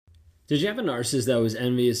Did you have a narcissist that was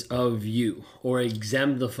envious of you or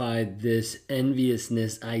exemplified this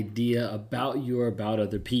enviousness idea about you or about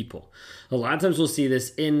other people? A lot of times we'll see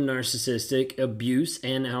this in narcissistic abuse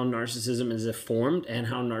and how narcissism is formed and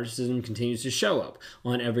how narcissism continues to show up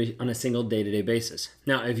on a single day-to-day basis.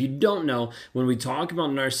 Now, if you don't know, when we talk about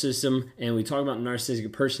narcissism and we talk about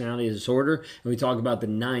narcissistic personality disorder and we talk about the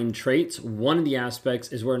 9 traits, one of the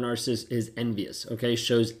aspects is where a narcissist is envious, okay?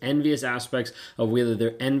 Shows envious aspects of whether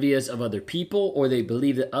they're envious of other people or they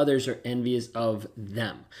believe that others are envious of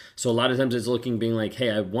them. So a lot of times it's being like, hey,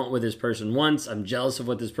 I want what this person wants, I'm jealous of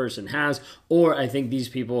what this person has, or I think these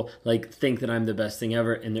people think that I'm the best thing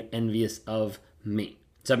ever and they're envious of me.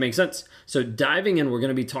 Does that make sense? So diving in, we're going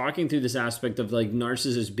to be talking through this aspect of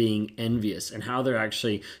narcissists being envious and how they're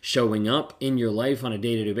actually showing up in your life on a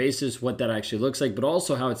day-to-day basis, what that actually looks like, but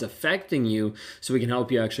also how it's affecting you so we can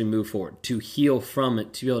help you actually move forward, to heal from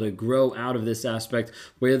it, to be able to grow out of this aspect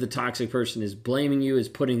where the toxic person is blaming you, is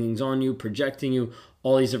putting things on you, projecting you,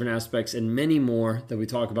 all these different aspects and many more that we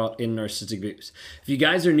talk about in narcissistic abuse. If you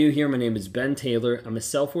guys are new here, my name is Ben Taylor. I'm a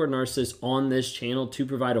self-aware narcissist on this channel to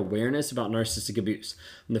provide awareness about narcissistic abuse.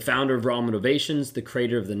 I'm the founder of Raw Motivations, the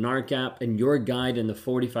creator of the NARC app, and your guide in the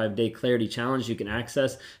 45-day Clarity Challenge you can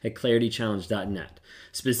access at claritychallenge.net.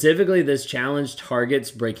 Specifically, this challenge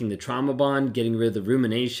targets breaking the trauma bond, getting rid of the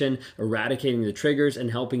rumination, eradicating the triggers, and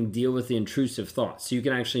helping deal with the intrusive thoughts. So you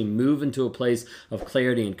can actually move into a place of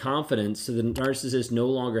clarity and confidence so the narcissist no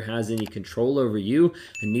longer has any control over you,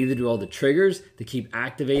 and neither do all the triggers that keep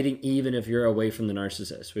activating even if you're away from the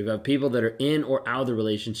narcissist. We've had people that are in or out of the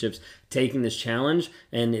relationships taking this challenge,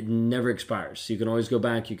 and it never expires. So you can always go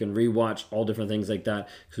back, you can rewatch all different things like that,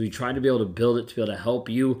 because we try to be able to build it to be able to help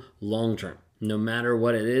you long term. No matter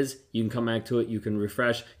what it is, you can come back to it, you can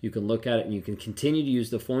refresh, you can look at it, and you can continue to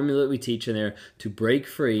use the formula that we teach in there to break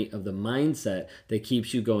free of the mindset that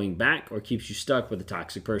keeps you going back or keeps you stuck with a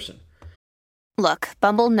toxic person. Look,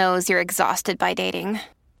 Bumble knows you're exhausted by dating.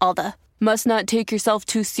 All the must not take yourself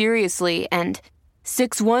too seriously and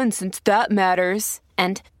 6'1" since that matters.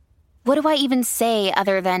 And what do I even say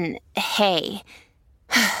other than hey?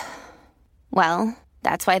 Well,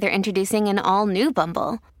 that's why they're introducing an all-new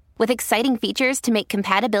Bumble. With exciting features to make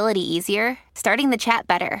compatibility easier, starting the chat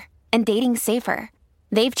better, and dating safer.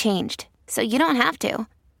 They've changed, so you don't have to.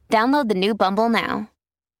 Download the new Bumble now.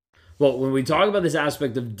 Well, when we talk about this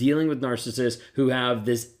aspect of dealing with narcissists who have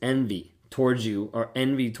this envy towards you or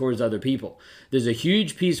envy towards other people, there's a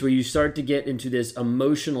huge piece where you start to get into this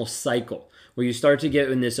emotional cycle, where you start to get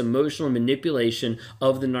in this emotional manipulation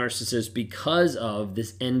of the narcissist because of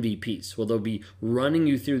this envy piece, where they'll be running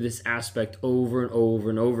you through this aspect over and over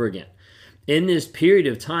and over again. In this period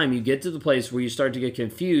of time, you get to the place where you start to get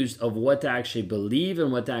confused of what to actually believe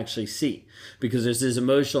and what to actually see. Because there's this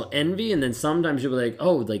emotional envy, and then sometimes you'll be like,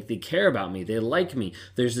 oh, they care about me, they like me.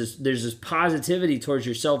 There's this positivity towards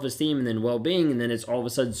your self-esteem and then well-being, and then it's all of a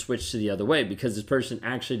sudden switched to the other way because this person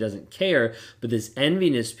actually doesn't care. But this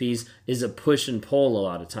enviness piece is a push and pull a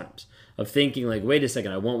lot of times. Of thinking wait a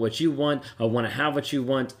second, I want what you want, I want to have what you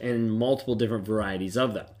want, and multiple different varieties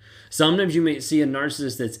of that. Sometimes you may see a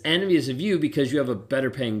narcissist that's envious of you because you have a better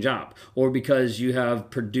paying job, or because you have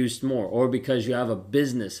produced more, or because you have a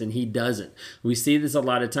business and he doesn't. We see this a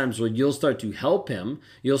lot of times where you'll start to help him,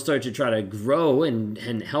 you'll start to try to grow and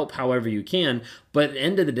help however you can, but at the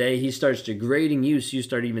end of the day, he starts degrading you, so you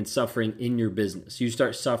start even suffering in your business. You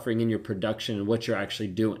start suffering in your production and what you're actually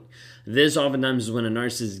doing. This oftentimes is when a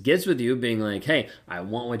narcissist gets with you being like, hey, I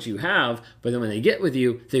want what you have, but then when they get with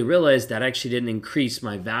you, they realize that actually didn't increase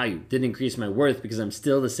my value, didn't increase my worth, because I'm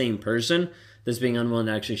still the same person that's being unwilling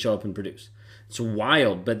to actually show up and produce. It's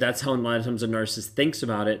wild, but that's how a lot of times a narcissist thinks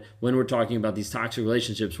about it when we're talking about these toxic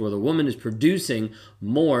relationships where the woman is producing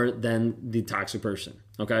more than the toxic person,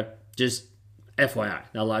 okay? Just FYI.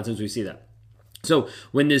 Now, a lot of times we see that. So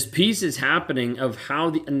when this piece is happening of how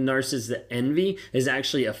the narcissist envy is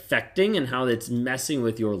actually affecting and how it's messing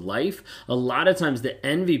with your life, a lot of times the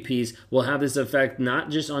envy piece will have this effect not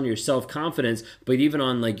just on your self-confidence, but even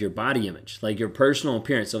on your body image, your personal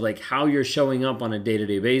appearance of how you're showing up on a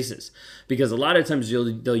day-to-day basis. Because a lot of times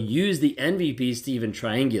they'll use the envy piece to even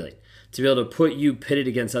triangulate, to be able to put you pitted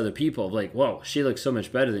against other people of whoa, she looks so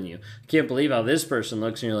much better than you. I can't believe how this person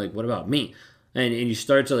looks. And you're like, what about me? And you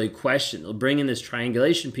start to question. They'll bring in this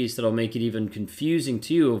triangulation piece that'll make it even confusing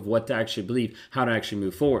to you of what to actually believe, how to actually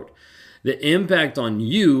move forward. The impact on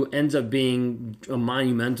you ends up being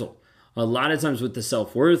monumental. A lot of times with the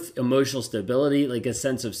self-worth, emotional stability, a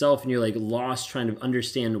sense of self, and you're lost trying to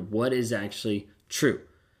understand what is actually true.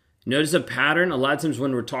 Notice a pattern. A lot of times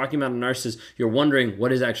when we're talking about a narcissist, you're wondering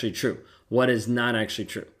what is actually true, what is not actually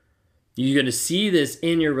true. You're going to see this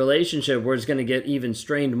in your relationship where it's going to get even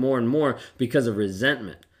strained more and more because of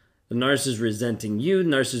resentment. The narcissist resenting you, the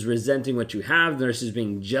narcissist resenting what you have, the narcissist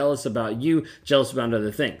being jealous about you, jealous about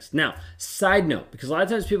other things. Now, side note, because a lot of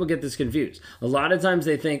times people get this confused. A lot of times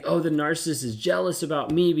they think, oh, the narcissist is jealous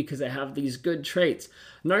about me because I have these good traits.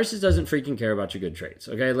 Narcissist doesn't freaking care about your good traits,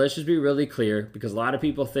 okay? Let's just be really clear, because a lot of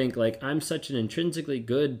people think, like, I'm such an intrinsically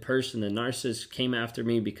good person, the narcissist came after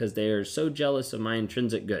me because they are so jealous of my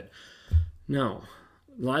intrinsic good. No,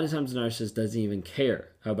 a lot of times the narcissist doesn't even care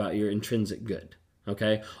about your intrinsic good.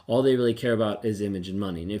 Okay, all they really care about is image and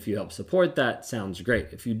money. And if you help support that, sounds great.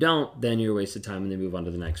 If you don't, then you're a waste of time and they move on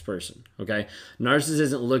to the next person. Okay, narcissist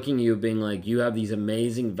isn't looking at you being like, you have these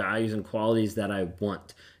amazing values and qualities that I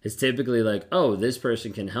want. It's typically like, oh, this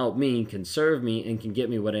person can help me, can serve me, and can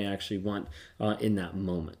get me what I actually want in that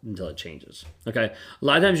moment until it changes. Okay, a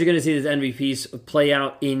lot of times you're going to see this envy piece play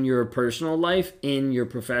out in your personal life, in your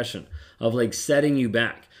profession, of like setting you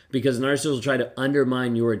back. Because narcissists will try to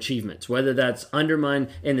undermine your achievements, whether that's undermine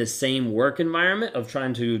in the same work environment of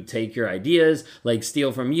trying to take your ideas, like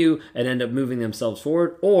steal from you and end up moving themselves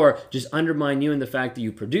forward, or just undermine you in the fact that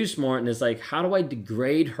you produce more. And it's like, how do I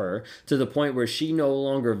degrade her to the point where she no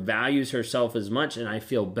longer values herself as much and I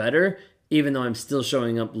feel better, even though I'm still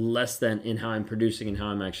showing up less than in how I'm producing and how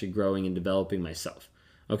I'm actually growing and developing myself.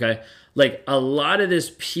 Okay, like a lot of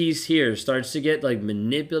this piece here starts to get like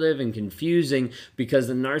manipulative and confusing because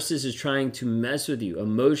the narcissist is trying to mess with you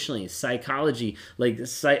emotionally, psychology, like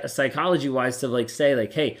psychology wise, to like say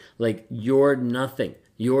like, hey, like you're nothing,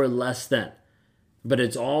 you're less than. But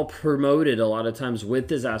it's all promoted a lot of times with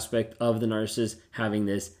this aspect of the narcissist having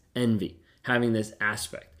this envy, having this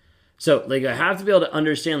aspect. So, like, I have to be able to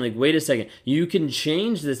understand, like, wait a second, you can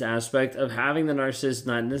change this aspect of having the narcissist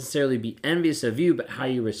not necessarily be envious of you, but how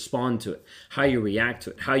you respond to it, how you react to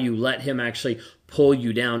it, how you let him actually pull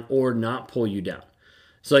you down or not pull you down.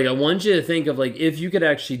 So, like, I want you to think of, like, if you could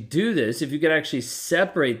actually do this, if you could actually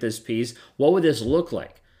separate this piece, what would this look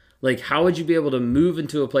like? Like, how would you be able to move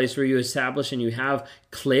into a place where you establish and you have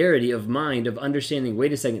clarity of mind, of understanding,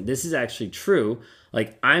 wait a second, this is actually true.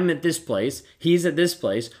 Like, I'm at this place, he's at this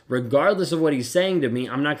place. Regardless of what he's saying to me,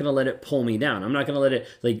 I'm not going to let it pull me down. I'm not going to let it,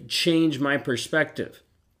 like, change my perspective.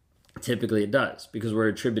 Typically it does, because we're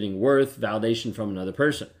attributing worth, validation from another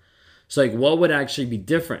person. So, like, what would actually be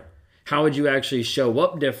different? How would you actually show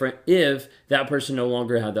up different if that person no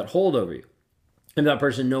longer had that hold over you? If that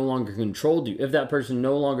person no longer controlled you, if that person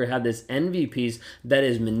no longer had this envy piece that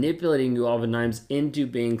is manipulating you oftentimes into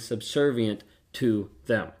being subservient to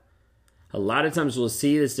them. A lot of times we'll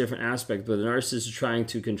see this different aspect where the narcissist is trying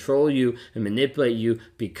to control you and manipulate you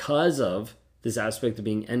because of this aspect of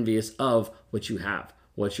being envious of what you have,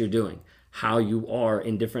 what you're doing, how you are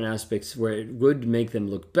in different aspects where it would make them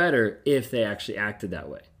look better if they actually acted that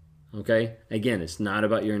way. Okay? Again, it's not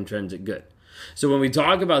about your intrinsic good. So when we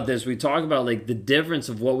talk about this, we talk about like the difference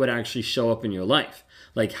of what would actually show up in your life.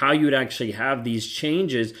 Like how you would actually have these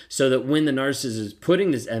changes so that when the narcissist is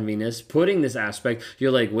putting this enviness, putting this aspect,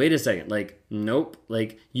 you're like, wait a second, like, nope,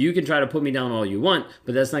 like you can try to put me down all you want,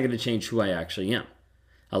 but that's not going to change who I actually am.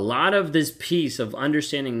 A lot of this piece of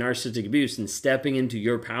understanding narcissistic abuse and stepping into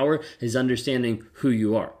your power is understanding who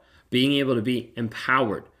you are, being able to be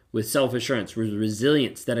empowered with self-assurance, with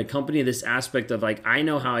resilience that accompany this aspect of like, I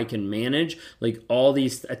know how I can manage like all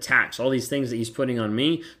these attacks, all these things that he's putting on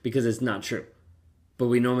me because it's not true. But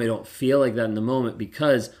we normally don't feel like that in the moment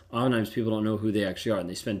because oftentimes people don't know who they actually are and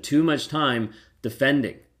they spend too much time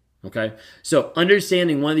defending. Okay, so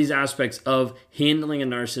understanding one of these aspects of handling a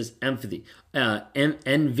narcissist envy,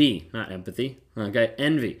 not empathy, okay,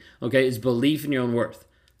 envy, okay, is belief in your own worth,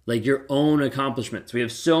 like your own accomplishments. We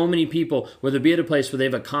have so many people where they'll be at a place where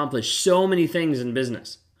they've accomplished so many things in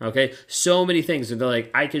business, okay, so many things, and they're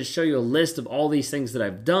like, I can show you a list of all these things that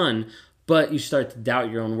I've done, but you start to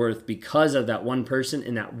doubt your own worth because of that one person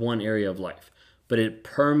in that one area of life. But it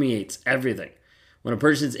permeates everything. When a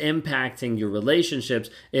person's impacting your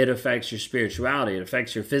relationships, it affects your spirituality, it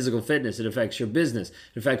affects your physical fitness, it affects your business,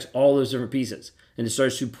 it affects all those different pieces. And it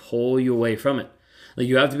starts to pull you away from it. Like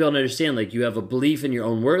you have to be able to understand, like you have a belief in your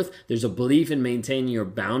own worth. There's a belief in maintaining your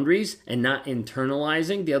boundaries and not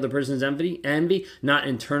internalizing the other person's envy, not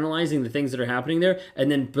internalizing the things that are happening there. And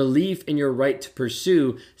then belief in your right to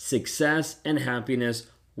pursue success and happiness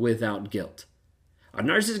without guilt. A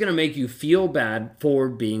narcissist is going to make you feel bad for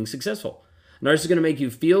being successful. A narcissist is going to make you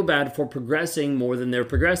feel bad for progressing more than they're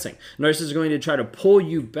progressing. A narcissist is going to try to pull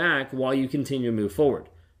you back while you continue to move forward.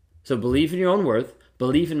 So belief in your own worth,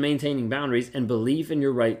 belief in maintaining boundaries, and belief in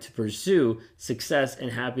your right to pursue success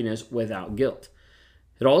and happiness without guilt.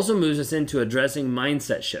 It also moves us into addressing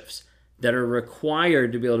mindset shifts. that are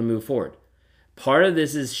required to be able to move forward. Part of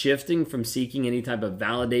this is shifting from seeking any type of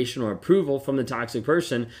validation or approval from the toxic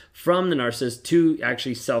person, from the narcissist, to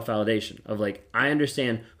actually self-validation of like, I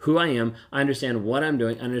understand who I am, I understand what I'm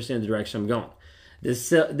doing, I understand the direction I'm going.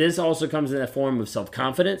 This also comes in the form of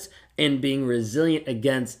self-confidence and being resilient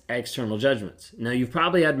against external judgments. Now, you've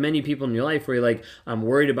probably had many people in your life where you're like, I'm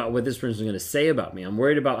worried about what this person's going to say about me. I'm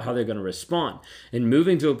worried about how they're going to respond. And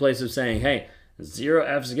moving to a place of saying, hey, 0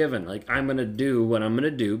 F's given. Like, I'm going to do what I'm going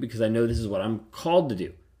to do because I know this is what I'm called to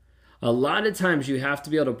do. A lot of times you have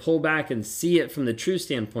to be able to pull back and see it from the true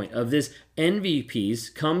standpoint of this envy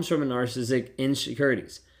piece comes from a narcissistic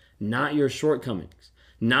insecurities, not your shortcomings,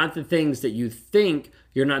 not the things that you think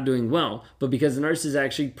you're not doing well, but because the narcissist is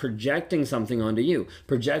actually projecting something onto you,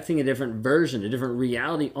 projecting a different version, a different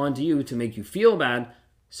reality onto you to make you feel bad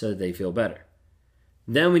so that they feel better.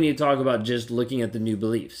 Then we need to talk about just looking at the new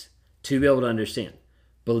beliefs to be able to understand.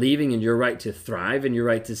 Believing in your right to thrive and your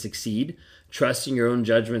right to succeed, trusting your own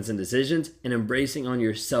judgments and decisions, and embracing on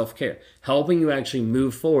your self-care, helping you actually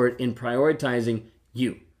move forward in prioritizing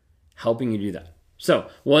you, helping you do that. So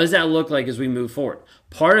what does that look like as we move forward?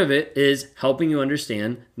 Part of it is helping you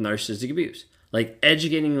understand narcissistic abuse, like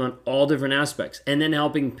educating you on all different aspects, and then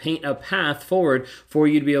helping paint a path forward for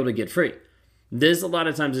you to be able to get free. This, a lot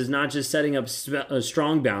of times, is not just setting up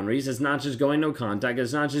strong boundaries. It's not just going no contact.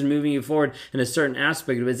 It's not just moving you forward in a certain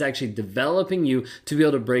aspect of it. It's actually developing you to be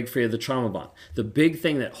able to break free of the trauma bond. The big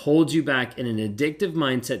thing that holds you back in an addictive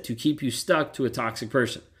mindset to keep you stuck to a toxic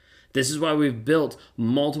person. This is why we've built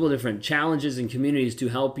multiple different challenges and communities to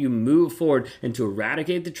help you move forward and to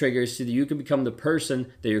eradicate the triggers so that you can become the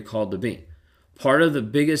person that you're called to be. Part of the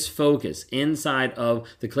biggest focus inside of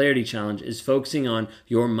the Clarity Challenge is focusing on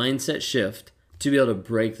your mindset shift to be able to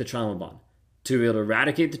break the trauma bond, to be able to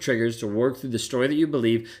eradicate the triggers, to work through the story that you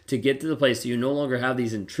believe, to get to the place that you no longer have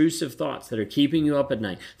these intrusive thoughts that are keeping you up at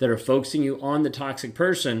night, that are focusing you on the toxic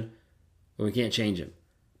person, but we can't change him.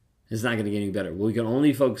 It's not going to get any better. We can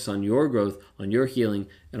only focus on your growth, on your healing,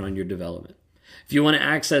 and on your development. If you want to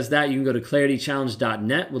access that, you can go to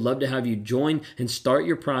claritychallenge.net. We'd love to have you join and start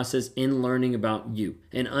your process in learning about you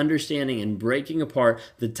and understanding and breaking apart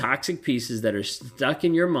the toxic pieces that are stuck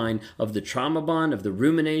in your mind of the trauma bond, of the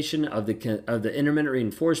rumination, of the intermittent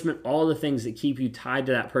reinforcement, all the things that keep you tied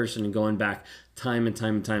to that person and going back time and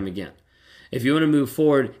time and time again. If you want to move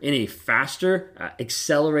forward in a faster,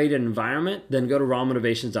 accelerated environment, then go to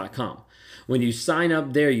rawmotivations.com. When you sign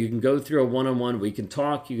up there, you can go through a one-on-one. We can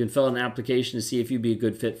talk. You can fill out an application to see if you'd be a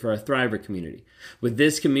good fit for our Thriver community. With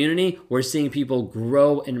this community, we're seeing people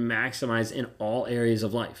grow and maximize in all areas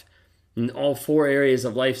of life. In all 4 areas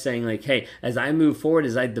of life, saying like, hey, as I move forward,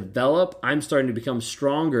 as I develop, I'm starting to become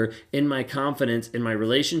stronger in my confidence, in my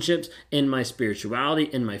relationships, in my spirituality,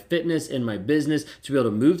 in my fitness, in my business, to be able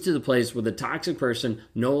to move to the place where the toxic person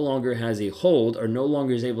no longer has a hold or no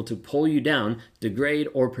longer is able to pull you down, degrade,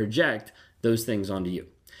 or project those things onto you.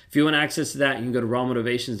 If you want access to that, you can go to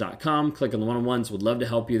rawmotivations.com, click on the one-on-ones. Would love to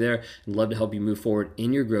help you there and love to help you move forward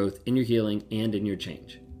in your growth, in your healing, and in your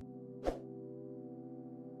change.